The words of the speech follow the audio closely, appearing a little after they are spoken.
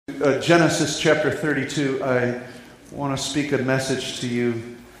Genesis chapter 32. I want to speak a message to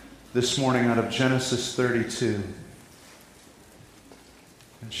you this morning out of Genesis 32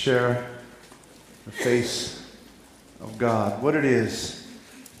 and share the face of God, what it is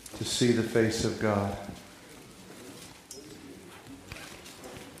to see the face of God.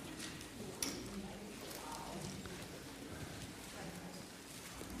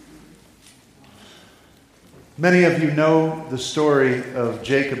 Many of you know the story of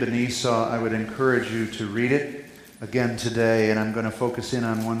Jacob and Esau. I would encourage you to read it again today, and I'm going to focus in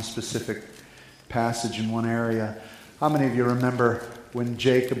on one specific passage in one area. How many of you remember when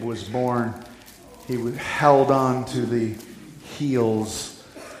Jacob was born, he held on to the heels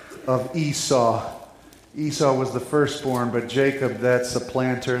of Esau? Esau was the firstborn, but Jacob, that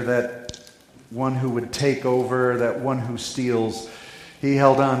supplanter, that one who would take over, that one who steals, he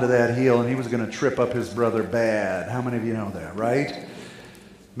held on to that heel, and he was going to trip up his brother bad. How many of you know that, right?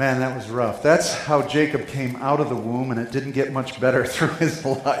 Man, that was rough. That's how Jacob came out of the womb, and it didn't get much better through his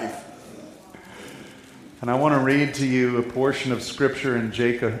life. And I want to read to you a portion of Scripture in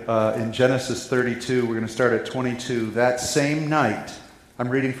Genesis 32. We're going to start at 22. That same night, I'm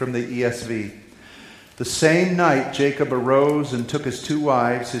reading from the ESV. The same night Jacob arose and took his 2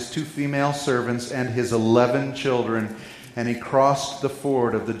 wives, his 2 female servants, and his 11 children, and he crossed the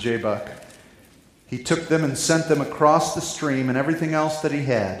ford of the Jabbok. He took them and sent them across the stream and everything else that he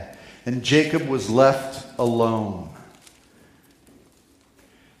had. And Jacob was left alone.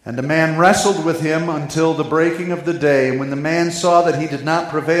 And a man wrestled with him until the breaking of the day. And when the man saw that he did not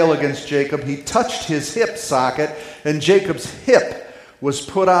prevail against Jacob, he touched his hip socket, and Jacob's hip was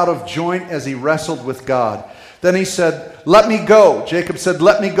put out of joint as he wrestled with God. Then he said, "Let me go." Jacob said,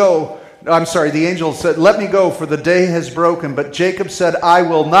 "Let me go." The angel said, "Let me go, for the day has broken." But Jacob said, "I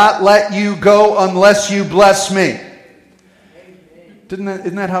will not let you go unless you bless me."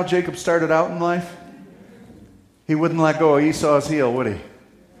 Isn't that how Jacob started out in life? He wouldn't let go of Esau's heel, would he?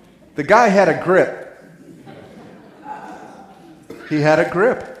 The guy had a grip. He had a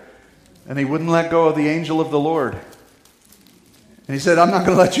grip. And he wouldn't let go of the angel of the Lord. And he said, "I'm not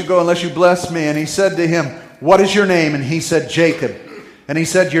going to let you go unless you bless me." And he said to him, "What is your name?" And he said, "Jacob." And he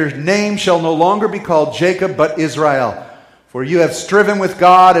said, "Your name shall no longer be called Jacob, but Israel. For you have striven with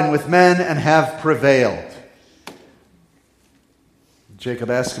God and with men and have prevailed." Jacob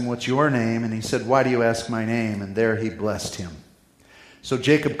asked him, "What's your name?" And he said, "Why do you ask my name?" And there he blessed him. So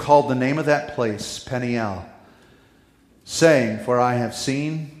Jacob called the name of that place Peniel, saying, "For I have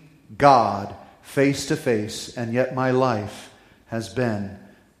seen God face to face, and yet my life has been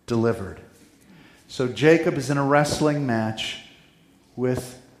delivered." So Jacob is in a wrestling match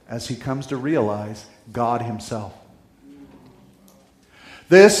with, as he comes to realize, God himself.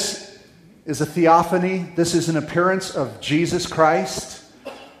 This is a theophany. This is an appearance of Jesus Christ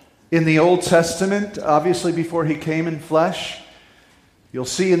in the Old Testament, obviously before he came in flesh. You'll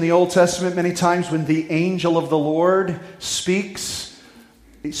see in the Old Testament many times when the angel of the Lord speaks,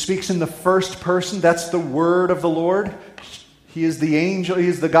 he speaks in the first person. That's the word of the Lord. He is the angel. He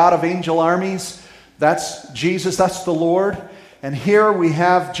is the God of angel armies. That's Jesus. That's the Lord. And here we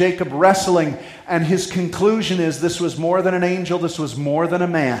have Jacob wrestling, and his conclusion is this was more than an angel, this was more than a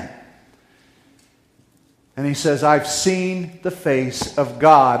man. And he says, "I've seen the face of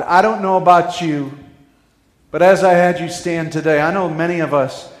God." I don't know about you, but as I had you stand today, I know many of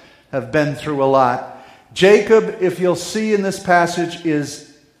us have been through a lot. Jacob, if you'll see in this passage,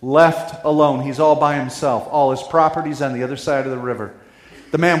 is left alone. He's all by himself. All his property's on the other side of the river.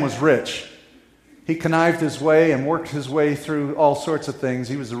 The man was rich. He connived his way and worked his way through all sorts of things.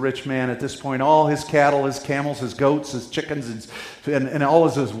 He was a rich man at this point. All his cattle, his camels, his goats, his chickens, and all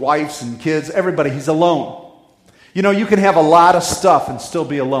of his wives and kids, everybody, he's alone. You know, you can have a lot of stuff and still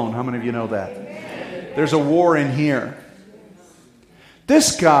be alone. How many of you know that? Amen. There's a war in here.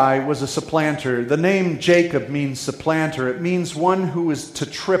 This guy was a supplanter. The name Jacob means supplanter. It means one who is to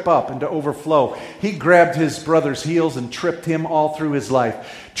trip up and to overflow. He grabbed his brother's heels and tripped him all through his life.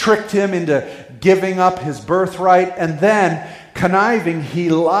 Tricked him into giving up his birthright, and then conniving, he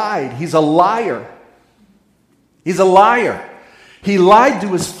lied. He's a liar. He's a liar. He lied to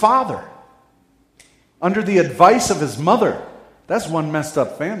his father under the advice of his mother. That's one messed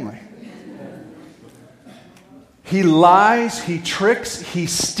up family. He lies, he tricks, he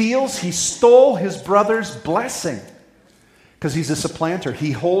steals, he stole his brother's blessing because he's a supplanter.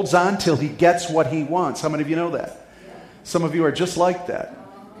 He holds on till he gets what he wants. How many of you know that? Some of you are just like that.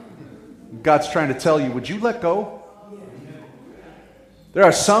 God's trying to tell you, would you let go? There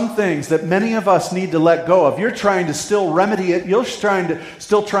are some things that many of us need to let go of. You're trying to still remedy it. You're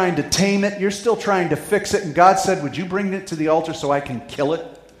still trying to tame it. You're still trying to fix it. And God said, would you bring it to the altar so I can kill it?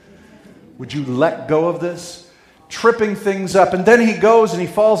 Would you let go of this? Tripping things up. And then he goes and he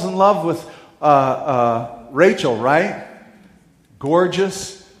falls in love with Rachel, right?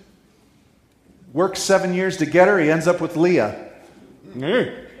 Gorgeous. Works 7 years to get her. He ends up with Leah.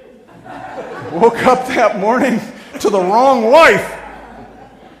 Woke up that morning to the wrong wife.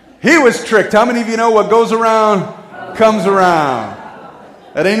 He was tricked. How many of you know what goes around comes around?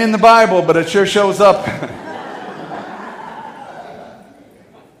 It ain't in the Bible, but it sure shows up.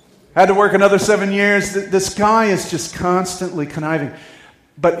 Had to work another 7 years. This guy is just constantly conniving.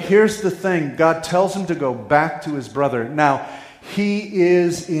 But here's the thing. God tells him to go back to his brother. Now, he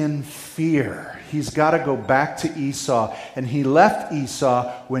is in fear. He's got to go back to Esau. And he left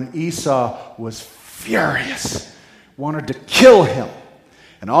Esau when Esau was furious. Wanted to kill him.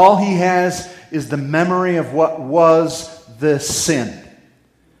 And all he has is the memory of what was the sin.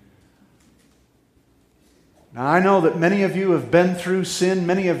 Now, I know that many of you have been through sin.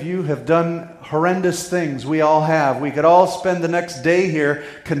 Many of you have done horrendous things. We all have. We could all spend the next day here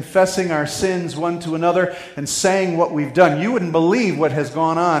confessing our sins one to another and saying what we've done. You wouldn't believe what has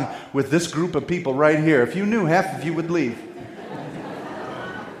gone on with this group of people right here. If you knew, half of you would leave.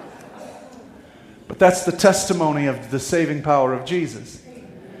 But that's the testimony of the saving power of Jesus.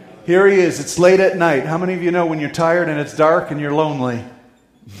 Here he is. It's late at night. How many of you know when you're tired and it's dark and you're lonely?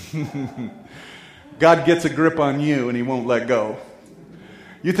 God gets a grip on you and he won't let go.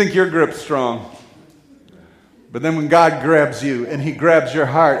 You think your grip's strong. But then when God grabs you and he grabs your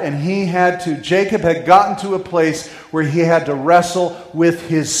heart, and Jacob had gotten to a place where he had to wrestle with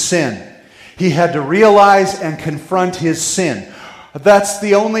his sin. He had to realize and confront his sin. That's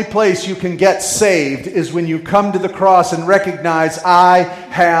the only place you can get saved, is when you come to the cross and recognize, I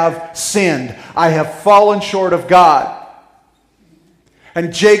have sinned. I have fallen short of God.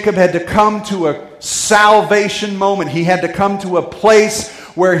 And Jacob had to come to a salvation moment. He had to come to a place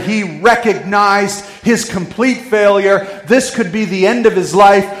where he recognized his complete failure. This could be the end of his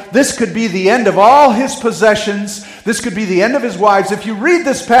life. This could be the end of all his possessions. This could be the end of his wives. If you read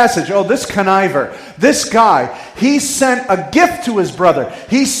this passage, this conniver, this guy, he sent a gift to his brother.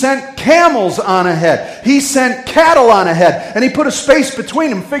 He sent camels on ahead. He sent cattle on ahead. And he put a space between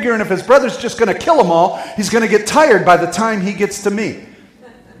them, figuring if his brother's just going to kill them all, he's going to get tired by the time he gets to me.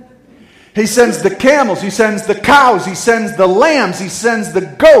 He sends the camels, he sends the cows, he sends the lambs, he sends the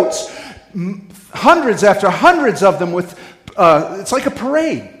goats, hundreds after hundreds of them with, it's like a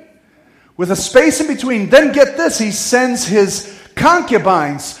parade, with a space in between. Then get this, he sends his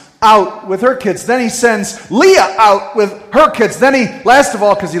concubines out with her kids. Then he sends Leah out with her kids. Then last of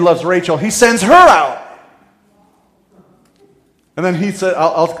all, because he loves Rachel, he sends her out. And then he said,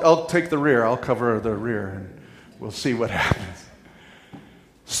 I'll take the rear, I'll cover the rear, and we'll see what happens.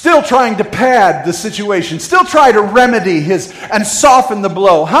 Still trying to pad the situation. Still try to remedy and soften the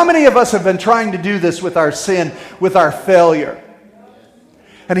blow. How many of us have been trying to do this with our sin, with our failure?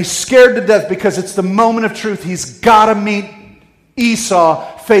 And he's scared to death because it's the moment of truth. He's got to meet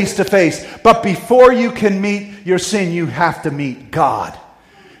Esau face to face. But before you can meet your sin, you have to meet God.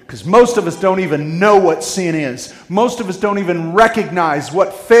 Because most of us don't even know what sin is. Most of us don't even recognize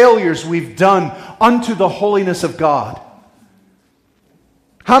what failures we've done unto the holiness of God.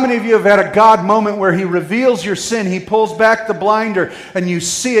 How many of you have had a God moment where he reveals your sin, he pulls back the blinder, and you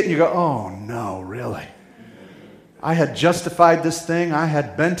see it and you go, oh no, really? I had justified this thing, I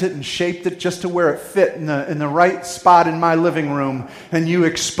had bent it and shaped it just to where it fit in the right spot in my living room, and you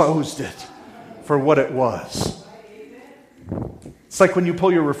exposed it for what it was. It's like when you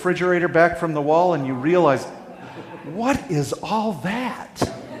pull your refrigerator back from the wall and you realize, what is all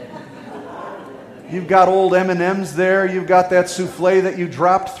that? You've got old M&Ms there. You've got that souffle that you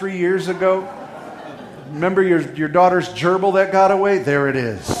dropped 3 years ago. Remember your daughter's gerbil that got away? There it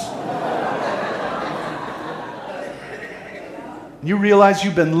is. You realize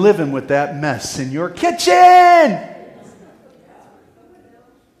you've been living with that mess in your kitchen.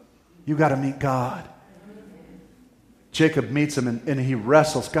 You got to meet God. Jacob meets him and he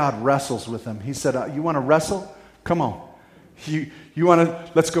wrestles. God wrestles with him. He said, you want to wrestle? Come on. You want to?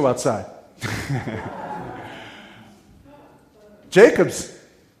 Let's go outside. Jacob's,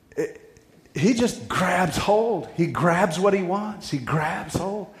 he just grabs hold. He grabs what he wants. He grabs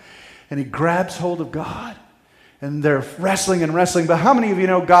hold. And he grabs hold of God. And they're wrestling and wrestling. But how many of you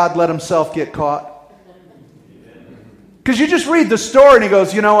know God let himself get caught? Because you just read the story and he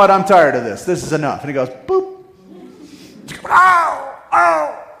goes, you know what, I'm tired of this. This is enough. And he goes, boop. Ow!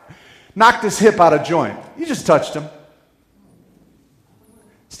 Ow! Knocked his hip out of joint. You just touched him.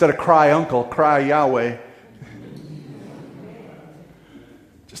 Instead of cry uncle, cry Yahweh.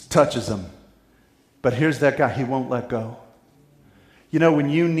 Just touches him. But here's that guy. He won't let go. You know, when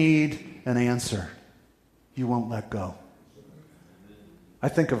you need an answer, you won't let go. I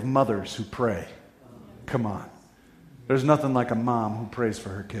think of mothers who pray. Come on. There's nothing like a mom who prays for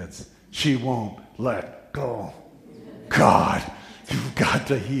her kids. She won't let go. God, you've got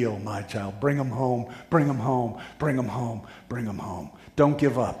to heal my child. Bring him home, bring him home, bring him home, bring him home. Don't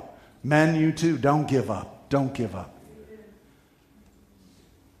give up. Men, you too, don't give up. Don't give up.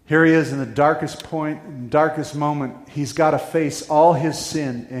 Here he is in the darkest point, darkest moment. He's got to face all his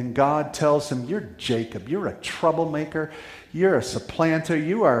sin, and God tells him, you're Jacob. You're a troublemaker. You're a supplanter.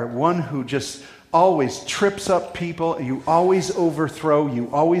 You are one who just always trips up people. You always overthrow. You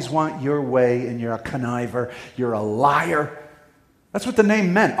always want your way, and you're a conniver. You're a liar. That's what the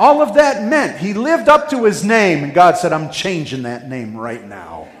name meant. All of that meant he lived up to his name, and God said, I'm changing that name right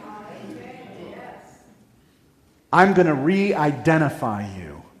now. I'm going to re-identify you.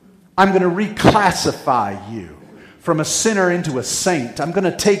 I'm going to reclassify you from a sinner into a saint. I'm going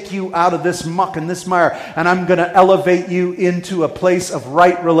to take you out of this muck and this mire, and I'm going to elevate you into a place of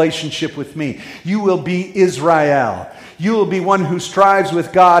right relationship with me. You will be Israel. You will be one who strives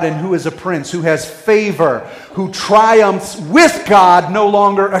with God and who is a prince, who has favor, who triumphs with God, no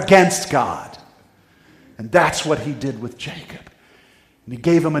longer against God. And that's what he did with Jacob. And he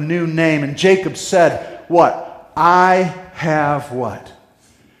gave him a new name, and Jacob said, what? I have what?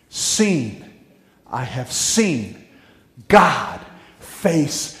 I have seen God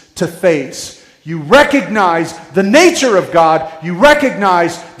face to face. You recognize the nature of God. You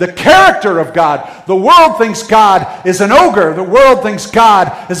recognize the character of God. The world thinks God is an ogre. The world thinks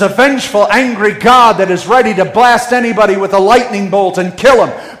God is a vengeful, angry God that is ready to blast anybody with a lightning bolt and kill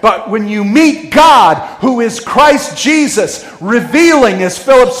him. But when you meet God, who is Christ Jesus, revealing, as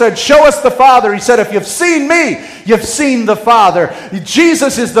Philip said, show us the Father. He said, if you've seen me, you've seen the Father.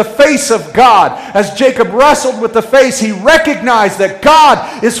 Jesus is the face of God. As Jacob wrestled with the face, he recognized that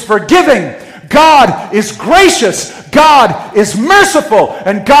God is forgiving. God is gracious. God is merciful.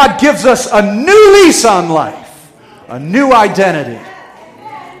 And God gives us a new lease on life, a new identity.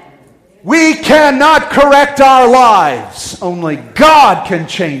 We cannot correct our lives. Only God can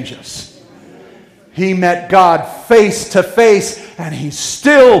change us. He met God face to face, and he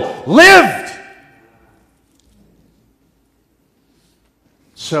still lived.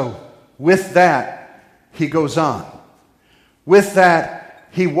 So, with that, he goes on. With that,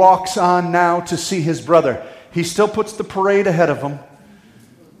 he walks on now to see his brother. He still puts the parade ahead of him.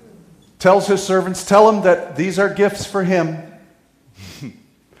 Tells his servants, tell him that these are gifts for him.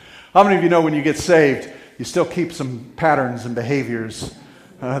 How many of you know when you get saved, you still keep some patterns and behaviors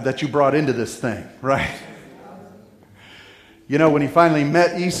that you brought into this thing, right? You know, when he finally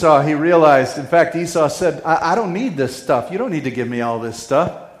met Esau, he realized, in fact, Esau said, I don't need this stuff. You don't need to give me all this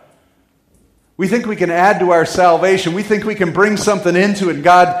stuff. We think we can add to our salvation. We think we can bring something into it. And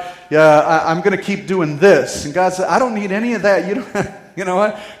God, I'm going to keep doing this. And God said, I don't need any of that. You know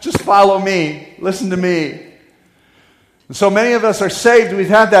what? Just follow me. Listen to me. And so many of us are saved. We've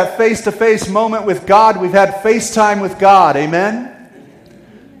had that face-to-face moment with God. We've had FaceTime with God. Amen?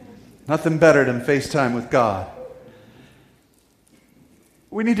 Nothing better than FaceTime with God.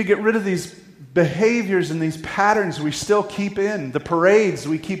 We need to get rid of these behaviors and these patterns we still keep in, the parades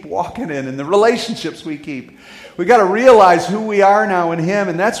we keep walking in, and the relationships we keep. We got to realize who we are now in him,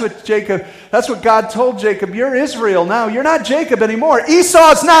 and that's what God told Jacob. You're Israel now. You're not Jacob anymore.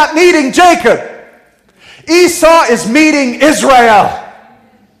 Esau's not meeting Jacob. Esau is meeting Israel,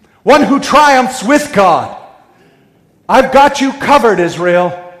 one who triumphs with God. I've got you covered,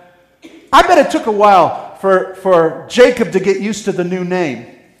 Israel. I bet it took a while for Jacob to get used to the new name.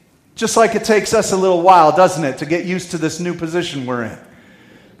 Just like it takes us a little while, doesn't it, to get used to this new position we're in.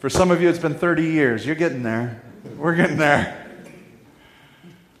 For some of you, it's been 30 years. You're getting there. We're getting there.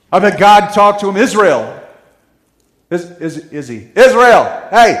 I bet God talked to him, Israel. Is he? Israel,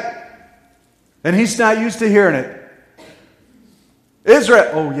 hey. And he's not used to hearing it. Israel.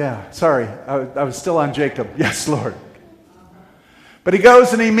 Oh, yeah, sorry. I was still on Jacob. Yes, Lord. But he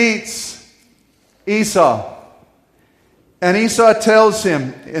goes and he meets Esau. And Esau tells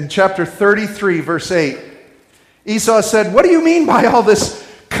him in chapter 33, verse 8, Esau said, what do you mean by all this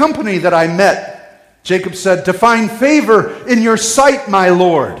company that I met? Jacob said, to find favor in your sight, my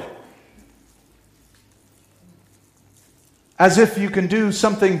Lord. As if you can do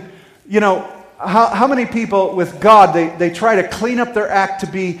something, how many people with God, they try to clean up their act to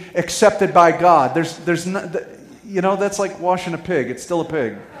be accepted by God. There's not, that's like washing a pig. It's still a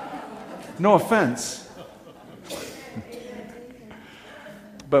pig. No offense.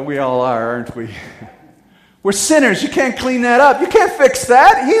 But we all are, aren't we? We're sinners. You can't clean that up. You can't fix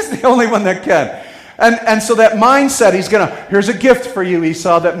that. He's the only one that can. And so that mindset, here's a gift for you,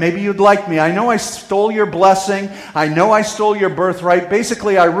 Esau, that maybe you'd like me. I know I stole your blessing. I know I stole your birthright.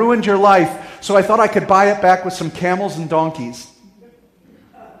 Basically, I ruined your life, so I thought I could buy it back with some camels and donkeys.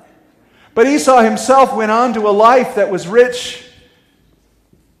 But Esau himself went on to a life that was rich.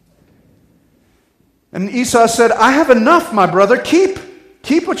 And Esau said, I have enough, my brother. Keep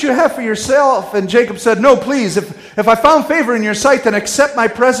what you have for yourself. And Jacob said, no, please, if I found favor in your sight, then accept my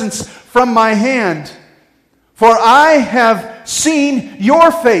presents from my hand. For I have seen your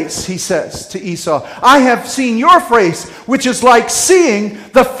face, he says to Esau. I have seen your face, which is like seeing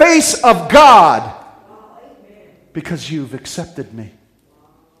the face of God, because you've accepted me.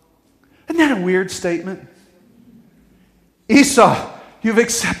 Isn't that a weird statement? Esau, you've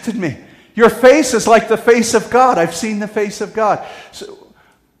accepted me. Your face is like the face of God. I've seen the face of God. So,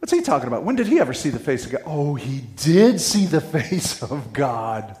 what's he talking about? When did he ever see the face of God? Oh, he did see the face of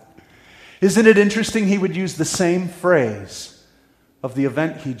God. Isn't it interesting he would use the same phrase of the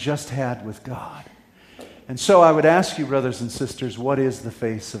event he just had with God? And so I would ask you, brothers and sisters, what is the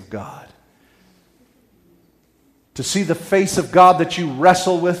face of God? To see the face of God that you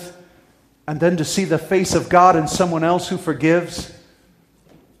wrestle with, and then to see the face of God in someone else who forgives,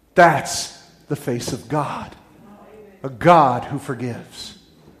 that's the face of God. A God who forgives.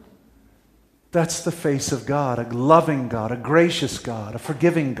 That's the face of God, a loving God, a gracious God, a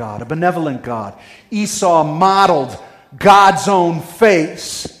forgiving God, a benevolent God. Esau modeled God's own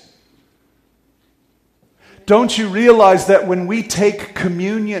face. Don't you realize that when we take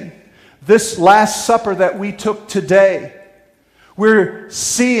communion, this Last Supper that we took today, we're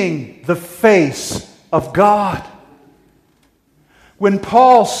seeing the face of God. When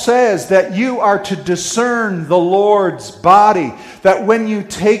Paul says that you are to discern the Lord's body, that when you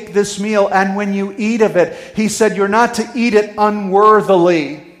take this meal and when you eat of it, he said you're not to eat it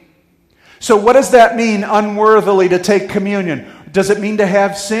unworthily. So what does that mean, unworthily, to take communion? Does it mean to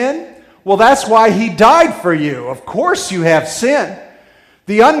have sin? Well, that's why he died for you. Of course you have sin.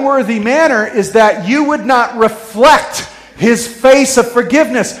 The unworthy manner is that you would not reflect his face of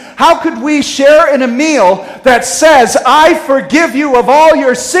forgiveness. How could we share in a meal that says, I forgive you of all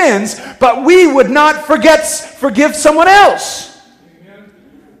your sins, but we would not forgive someone else? Amen.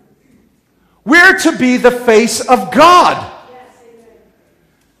 We're to be the face of God.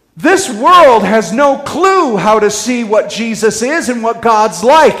 This world has no clue how to see what Jesus is and what God's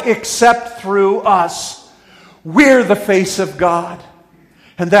like except through us. We're the face of God.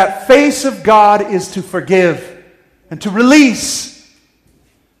 And that face of God is to forgive and to release.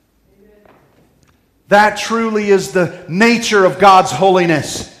 That truly is the nature of God's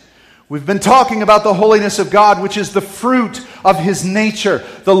holiness. We've been talking about the holiness of God, which is the fruit of His nature.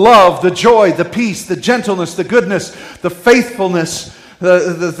 The love, the joy, the peace, the gentleness, the goodness, the faithfulness,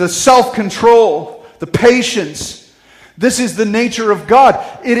 the self-control, the patience. This is the nature of God.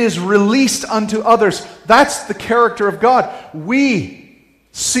 It is released unto others. That's the character of God. We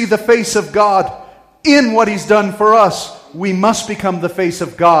see the face of God in what He's done for us. We must become the face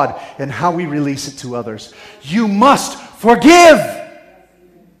of God in how we release it to others. You must forgive,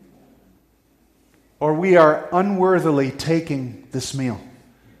 or we are unworthily taking this meal.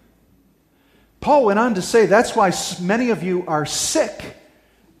 Paul went on to say that's why many of you are sick,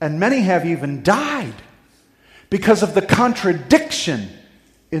 and many have even died because of the contradiction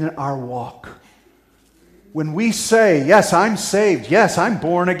in our walk. When we say, yes, I'm saved, yes, I'm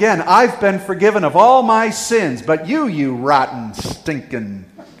born again, I've been forgiven of all my sins, but you rotten, stinking.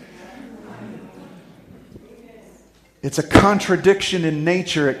 It's a contradiction in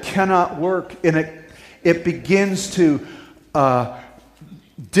nature. It cannot work, and it begins to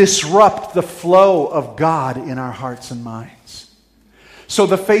disrupt the flow of God in our hearts and minds. So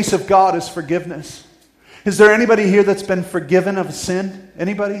the face of God is forgiveness. Is there anybody here that's been forgiven of sin?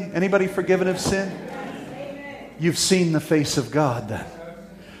 Anybody? Anybody forgiven of sin? You've seen the face of God then.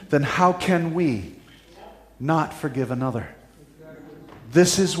 Then how can we not forgive another?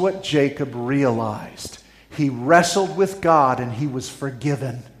 This is what Jacob realized. He wrestled with God and he was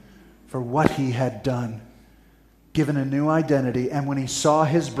forgiven for what he had done. Given a new identity. And when he saw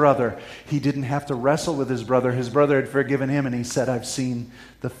his brother, he didn't have to wrestle with his brother. His brother had forgiven him and he said, I've seen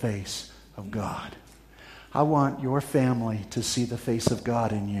the face of God. I want your family to see the face of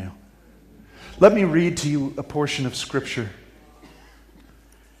God in you. Let me read to you a portion of Scripture.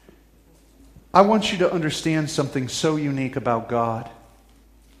 I want you to understand something so unique about God.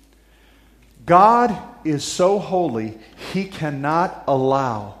 God is so holy, He cannot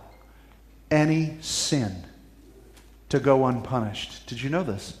allow any sin to go unpunished. Did you know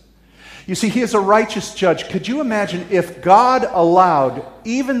this? You see, he is a righteous judge. Could you imagine if God allowed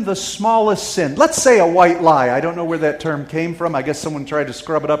even the smallest sin, let's say a white lie. I don't know where that term came from. I guess someone tried to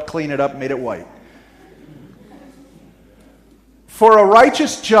scrub it up, clean it up, made it white. For a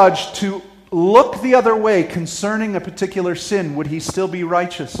righteous judge to look the other way concerning a particular sin, would he still be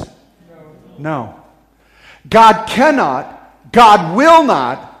righteous? No. God cannot, God will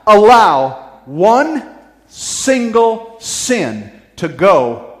not allow one single sin to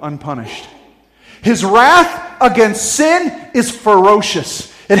go unpunished. His wrath against sin is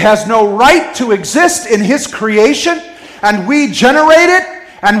ferocious. It has no right to exist in His creation, and we generate it,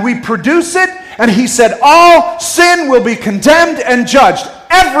 and we produce it, and He said all sin will be condemned and judged.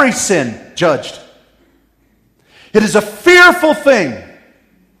 Every sin judged. It is a fearful thing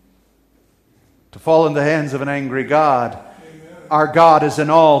to fall in the hands of an angry God. Amen. Our God is an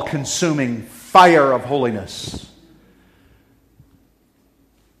all-consuming fire of holiness.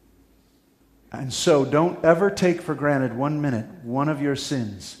 And so don't ever take for granted 1 minute one of your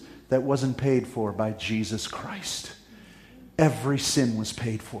sins that wasn't paid for by Jesus Christ. Every sin was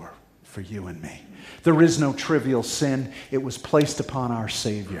paid for you and me. There is no trivial sin. It was placed upon our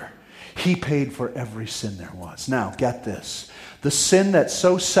Savior. He paid for every sin there was. Now, get this. The sin that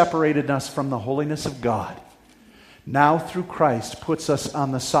so separated us from the holiness of God, now through Christ puts us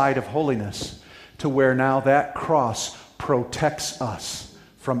on the side of holiness, to where now that cross protects us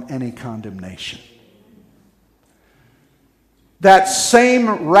from any condemnation. That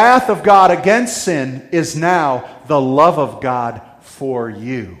same wrath of God against sin is now the love of God for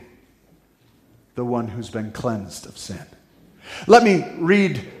you, the one who's been cleansed of sin. Let me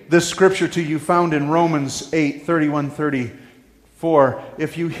read this scripture to you found in Romans 8, 31, 34.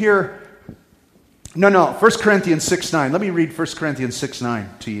 If you hear... 1 Corinthians 6, 9. Let me read 1 Corinthians 6, 9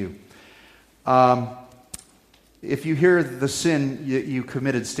 to you. If you hear the sin you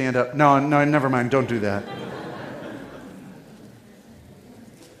committed, stand up. No, never mind. Don't do that.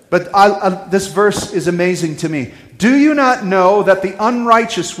 But this verse is amazing to me. Do you not know that the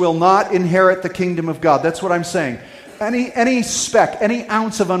unrighteous will not inherit the kingdom of God? That's what I'm saying. Any speck, any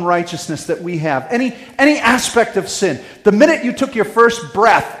ounce of unrighteousness that we have, any aspect of sin, the minute you took your first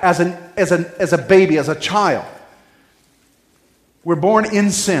breath as a baby, as a child, we're born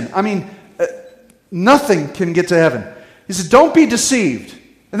in sin. I mean, nothing can get to heaven. He says, don't be deceived.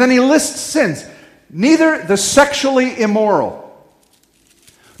 And then he lists sins. Neither the sexually immoral,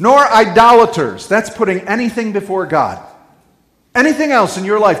 nor idolaters. That's putting anything before God. Anything else in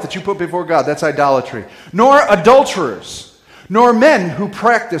your life that you put before God, that's idolatry. Nor adulterers, nor men who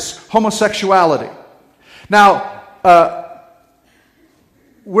practice homosexuality. Now,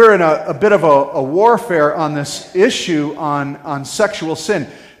 we're in a bit of a warfare on this issue on sexual sin.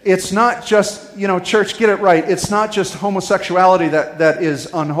 It's not just, church, get it right. It's not just homosexuality that is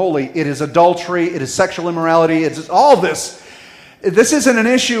unholy. It is adultery. It is sexual immorality. It's all this. This isn't an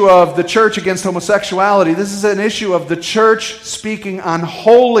issue of the church against homosexuality. This is an issue of the church speaking on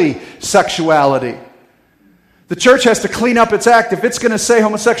holy sexuality. The church has to clean up its act. If it's going to say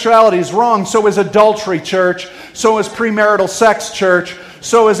homosexuality is wrong, so is adultery, church. So is premarital sex, church.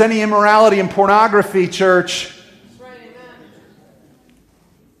 So is any immorality and pornography, church.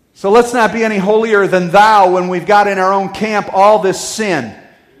 So let's not be any holier than thou when we've got in our own camp all this sin.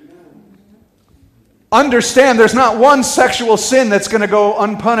 Understand there's not one sexual sin that's going to go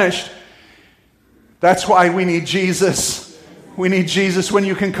unpunished. That's why we need Jesus. We need Jesus when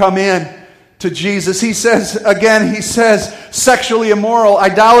you can come in to Jesus. He says, sexually immoral,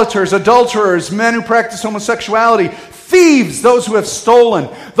 idolaters, adulterers, men who practice homosexuality, thieves, those who have stolen,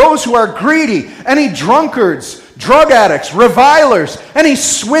 those who are greedy, any drunkards, drug addicts, revilers, any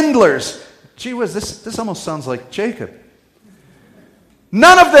swindlers. Gee whiz, this almost sounds like Jacob.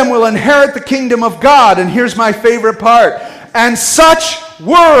 None of them will inherit the kingdom of God. And here's my favorite part. And such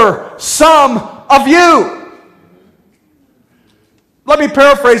were some of you. Let me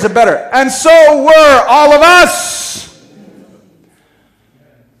paraphrase it better. And so were all of us.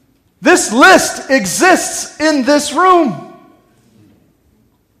 This list exists in this room.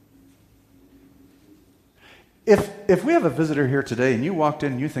 If we have a visitor here today and you walked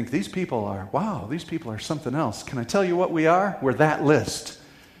in and you think these people are something else, can I tell you what we are? We're that list.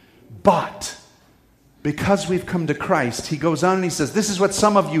 But because we've come to Christ, he goes on and he says, this is what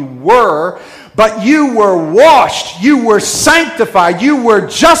some of you were, but you were washed, you were sanctified, you were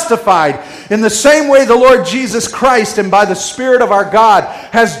justified in the same way the Lord Jesus Christ and by the Spirit of our God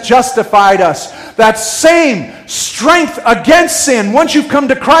has justified us. That same strength against sin, once you've come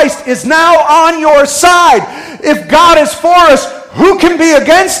to Christ, is now on your side. If God is for us, who can be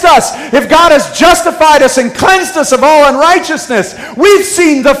against us? If God has justified us and cleansed us of all unrighteousness, we've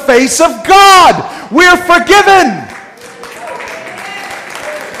seen the face of God. We're forgiven.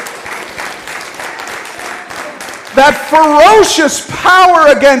 That ferocious power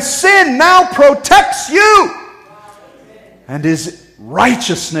against sin now protects you. And is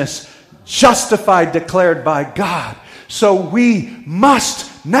righteousness justified, declared by God. So we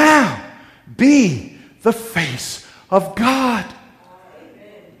must now be the face of God.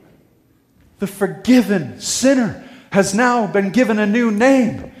 The forgiven sinner has now been given a new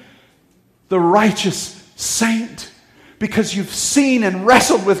name, the righteous saint, because you've seen and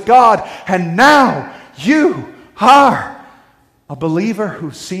wrestled with God, and now you are a believer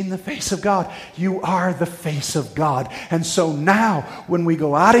who's seen the face of God. You are the face of God. And so now, when we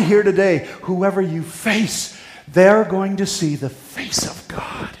go out of here today, whoever you face, they're going to see the face of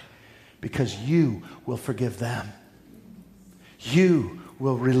God, because you will forgive them. You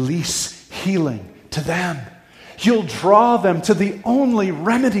will release healing to them. You'll draw them to the only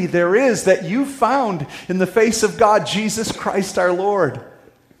remedy there is that you found in the face of God, Jesus Christ our Lord.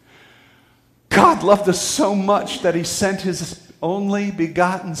 God loved us so much that He sent His only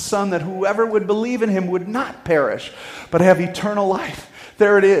begotten Son, that whoever would believe in Him would not perish, but have eternal life.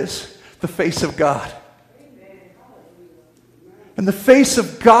 There it is, the face of God. And the face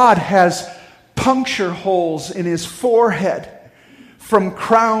of God has puncture holes in His forehead from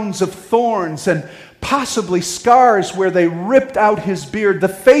crowns of thorns and possibly scars where they ripped out His beard. The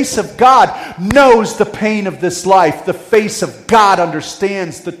face of God knows the pain of this life. The face of God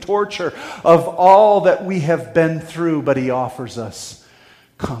understands the torture of all that we have been through, but He offers us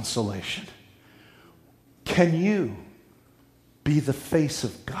consolation. Can you be the face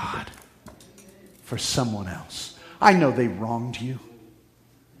of God for someone else? I know they wronged you.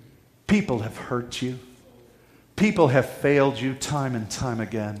 People have hurt you. People have failed you time and time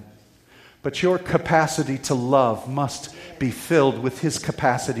again. But your capacity to love must be filled with His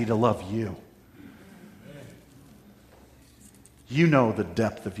capacity to love you. You know the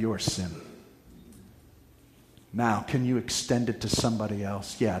depth of your sin. Now, can you extend it to somebody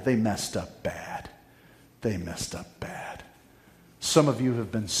else? Yeah, they messed up bad. They messed up bad. Some of you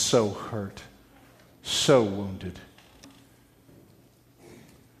have been so hurt, so wounded.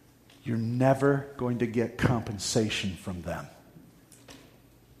 You're never going to get compensation from them.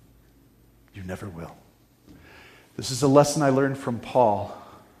 You never will. This is a lesson I learned from Paul.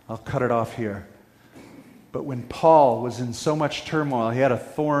 I'll cut it off here. But when Paul was in so much turmoil, he had a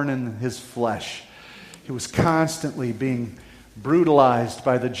thorn in his flesh. He was constantly being brutalized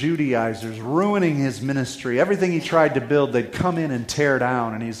by the Judaizers, ruining his ministry. Everything he tried to build, they'd come in and tear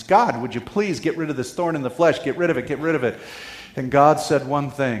down. And he's, God, would you please get rid of this thorn in the flesh? Get rid of it, get rid of it. And God said one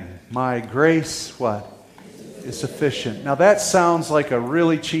thing, my grace, what? Is sufficient. Now that sounds like a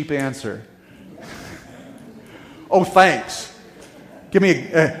really cheap answer. Oh, thanks. Give me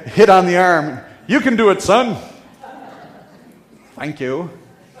a hit on the arm. You can do it, son. Thank you.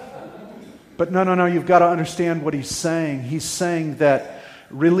 But no, you've got to understand what he's saying. He's saying that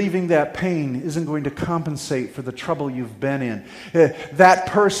relieving that pain isn't going to compensate for the trouble you've been in. That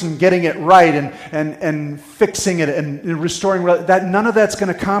person getting it right and fixing it and restoring that, none of that's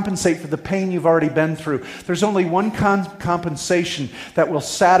going to compensate for the pain you've already been through. There's only one compensation that will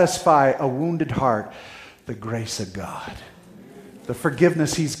satisfy a wounded heart: the grace of God, the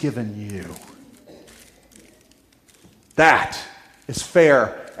forgiveness He's given you. That is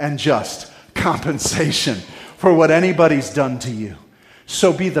fair and just compensation for what anybody's done to you.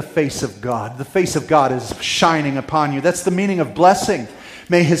 So be the face of God. The face of God is shining upon you. That's the meaning of blessing.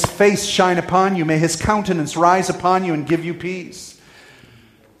 May His face shine upon you. May His countenance rise upon you and give you peace.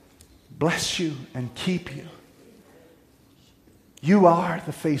 Bless you and keep you. You are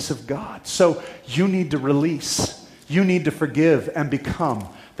the face of God. So you need to release. You need to forgive and become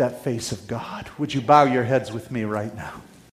that face of God. Would you bow your heads with me right now?